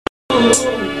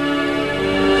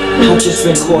I've just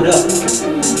been caught up.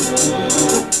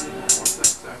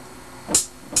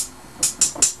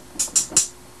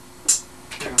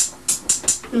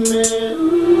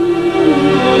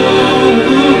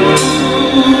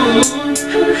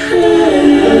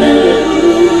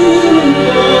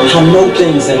 I know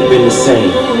things ain't been the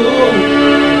same.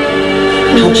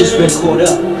 I've just been caught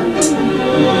up.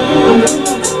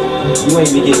 You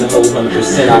ain't been getting the whole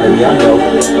 100% out of me, I know.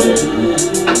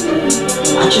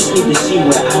 I just need to see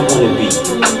where I wanna be.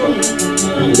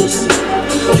 Listen,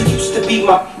 you used to be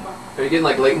my... Are you getting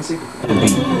like latency?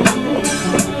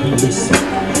 Listen,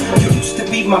 you used to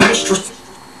be my mistress.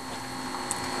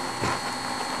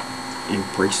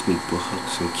 Embrace me with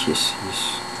hugs and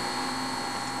kisses.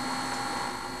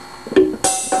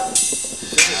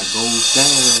 That goes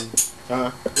down. You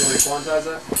want to quantize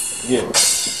that? Yeah.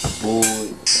 Boy.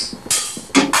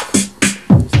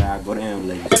 That's how I go down,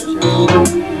 ladies and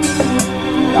gentlemen.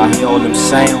 Y'all hear all them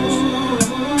sounds?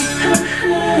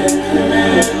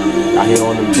 Y'all hear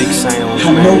all them big sounds, I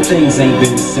know things ain't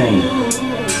been the same.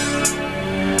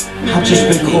 I've just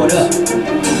been caught up.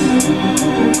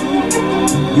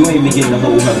 You ain't been getting the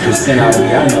whole 100% out of me,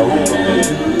 I know.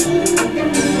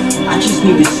 I just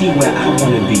need to see where I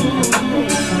wanna be.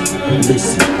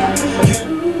 Listen.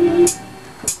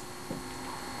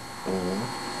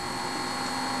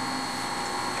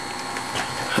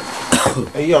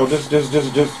 Hey yo, just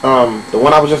the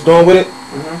one I was just doing with it.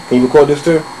 Can you record this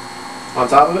too? On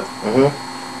top of it? Yeah,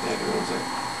 give me 1 second.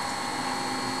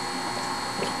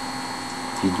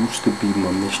 You used to be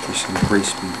my mistress,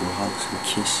 embrace me with hugs and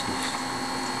kisses.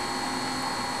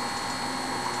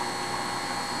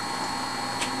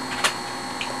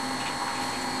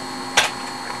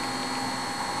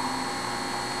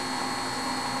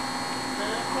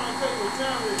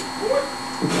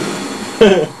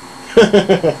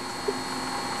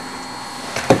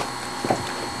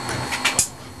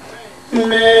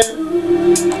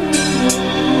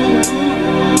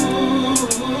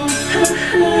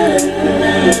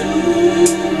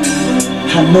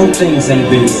 I know things ain't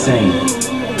been the same.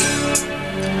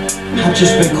 I've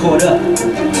just been caught up.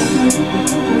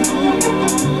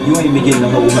 You ain't been getting the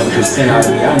whole 100% out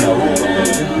of me, I know.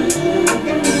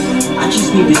 I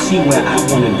just need to see where I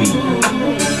wanna be.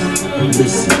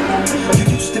 Listen, you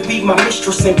used to be my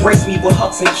mistress, embrace me with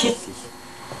hugs and kisses.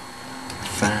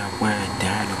 Fine wine,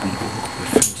 dine, and we walk with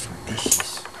friends and dishes.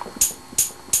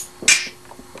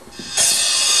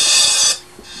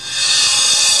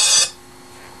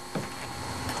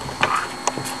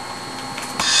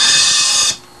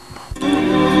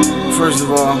 First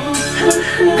of all,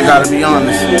 I gotta be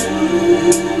honest.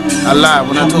 I lied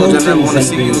when I told you I never want to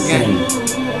see you again.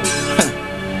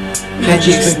 I've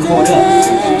just been caught up.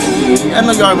 I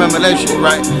know y'all remember that shit,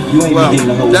 right? Well,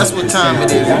 that's what time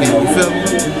it is again, you feel me?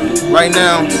 Right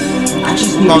now,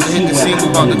 I'm about to hit the scene, we're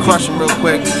about to crush him real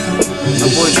quick. My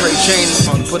boy Chaney,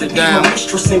 about to put it down. You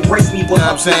know what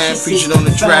I'm saying? Featured on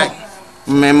the track.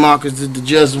 My man Marcus did the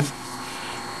jizzle.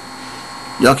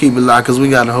 Y'all keep it locked, cause we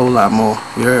got a whole lot more.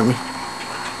 You heard me?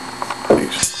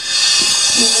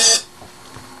 Peace.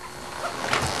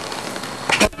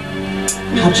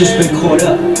 I've just been caught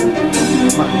up.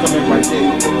 Come in right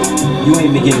there. You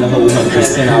ain't been getting the whole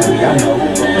 100% out of me, I know.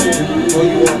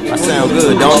 I sound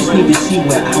good, I dog. just need to see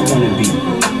where I wanna be.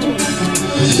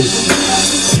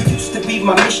 Listen, you used to be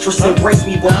my mistress, embrace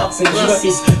me with hugs and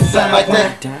kisses. Something like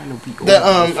that. That I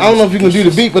don't know if you can do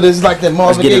the beat, but it's like that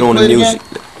Marvin Let's get it on the Gaye music.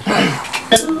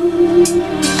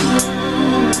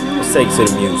 Let's take it to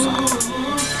the music.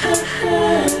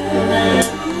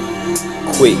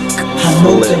 Quick. I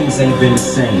know things ain't been the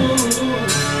same.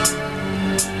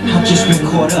 I've just been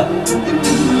caught up.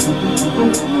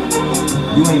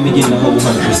 You ain't been getting the whole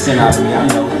 100% out of me, I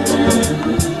know.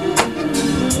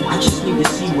 I just need to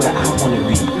see where I wanna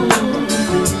be.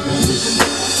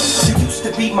 You used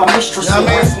to be my mistress,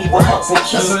 embrace me with hugs and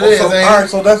kisses. That's what it is, man. Alright,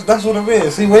 so that's what it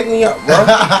is. See, wake me up, bro.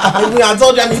 Wake me up. I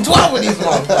told you I need 12 of these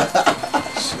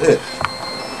motherfuckers. Shit.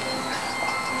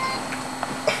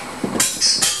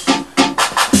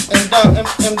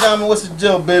 M Diamond, what's the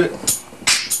deal, baby?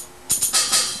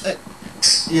 Hey.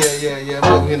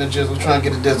 Yeah. We're in the jizzle, trying to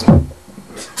get a dizzle.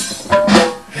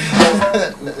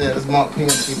 Yeah, it's Mark P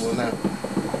people now.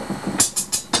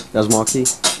 That's Marquis.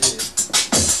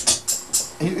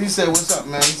 Yeah. He said, "What's up,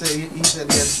 man?" He said he had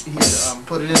to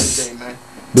put it in today, man.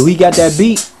 Do he got that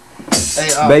beat?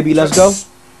 Hey, Baby, let's go.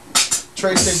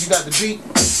 Trey said you got the beat.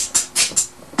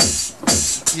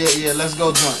 Yeah, let's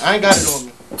go joint. I ain't got it on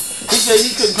me. He said he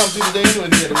couldn't come through today anyway.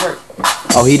 He had to work.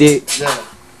 Oh, he did? Yeah.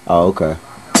 Oh, okay.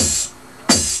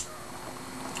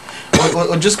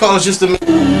 Or just call us just a minute.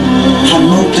 I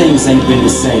know things ain't been the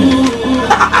same.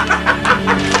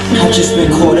 just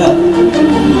been caught up.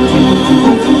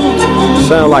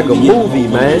 Sound like a movie,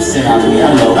 man.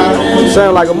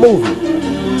 Sound like a movie.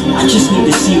 I just need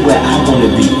to see where I wanna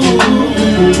be.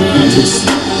 Listen.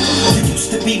 You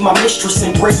used to be my mistress,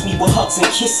 embrace me with hugs and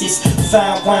kisses.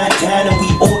 Fine wine, dine, and we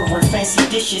ordering fancy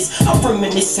dishes. I'm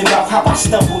reminiscing about how I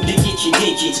stumbled to get your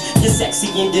digits. You're sexy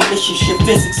and delicious, your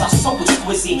physics are so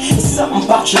exquisite. It's something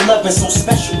about your loving so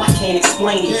special, I can't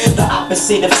explain it. The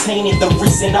opposite of tainted, the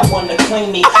reason I wanna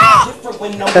claim it. Different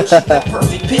when I'm with you, the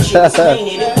perfect picture was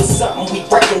painted. It was something we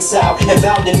reconciled and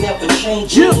vowed to never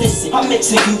change it. Listen, I'm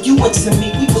into you, you into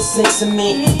me, we was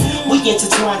intimate. We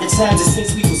intertwined at times and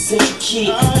since we was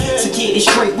intricate. To get it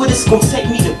straight, what it's gonna take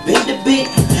me to bend a bit?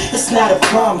 It's not a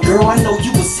problem, girl, I know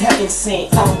you was heaven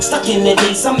sent. I'm stuck in the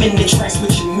days, I'm in the trance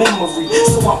with your memory.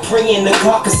 So I'm praying to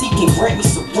God, cause he can grant me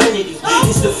serenity.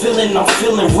 It's the feeling I'm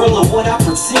feeling real or what I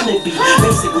pretend to be.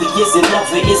 Basically, is it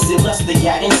love or is it lust that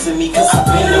got into me? Cause I've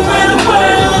been around the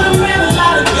world, met a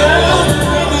lot of girls,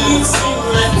 it seems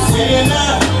like it's real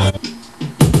enough.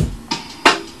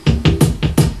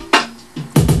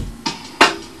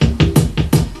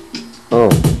 Oh.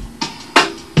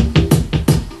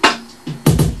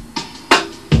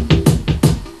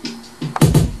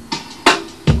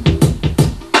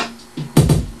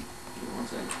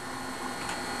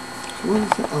 What is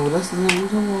that? Oh, that's the name you're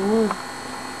talking about.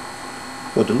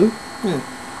 What, the loop? Yeah.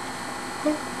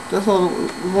 That's all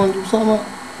the one you was talking about?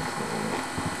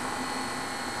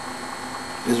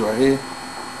 It's right here.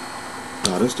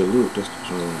 No, that's the loop. That's the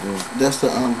joint right there. That's the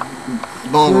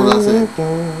bongos I said.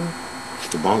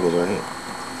 The bongos right here.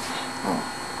 Oh.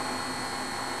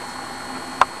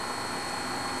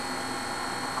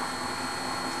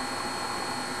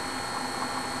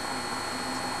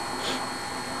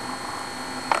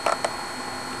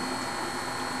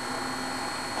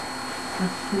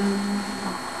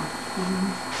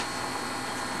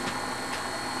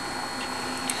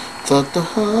 Thought the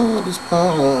hardest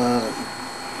part.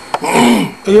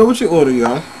 Hey, yo, what you order,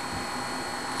 y'all?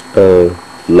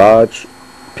 Large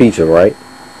pizza, right?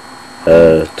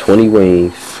 20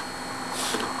 wings,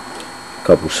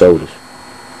 couple sodas.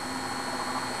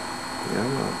 Yeah,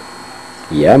 I'm not.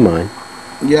 Yeah, man.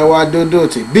 Yeah, why do it?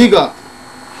 Big up.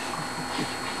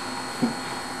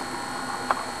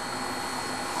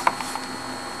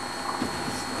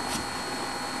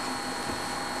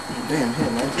 Damn,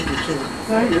 here, man. Take your chair.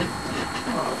 Thank you.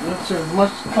 Oh, your chair is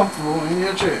much comfortable in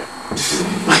your chair.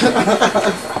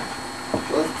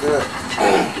 What's that?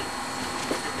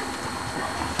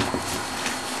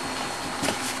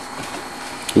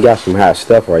 You got some hot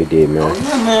stuff right there, man. Oh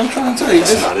yeah, man. I'm trying to tell you.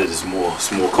 It's not it. It's more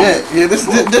comfortable. Yeah.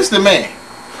 This the man.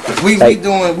 We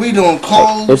doing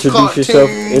clothes.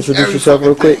 Introduce yourself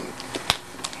real quick.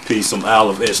 Peace. I'm Al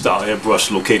of Airstyle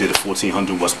Airbrush, located at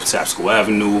 1400 West Patapsco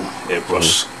Avenue.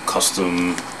 Airbrush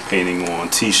custom painting on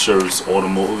t-shirts,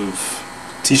 automotive,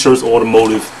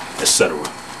 etc.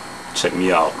 Check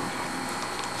me out.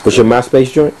 What's your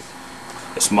MySpace joint?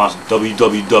 It's my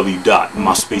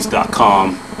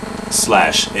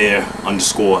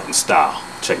www.myspace.com/air_and style.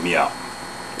 Check me out.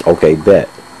 Okay, bet.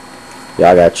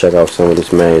 Y'all gotta check out some of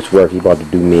this man's work. He about to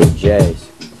do me and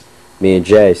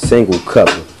Jazz single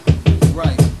cover.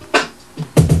 Right.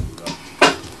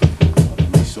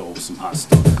 Make sure with some hot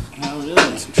stuff. Hell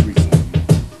yeah. Some treats.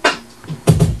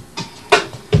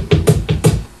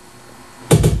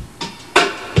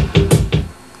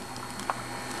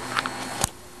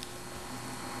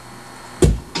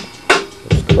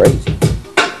 It's crazy.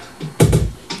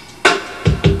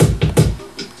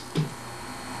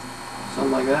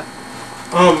 Something like that.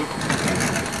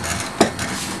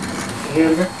 Here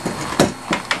we go.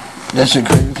 That shit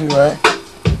crazy too, right?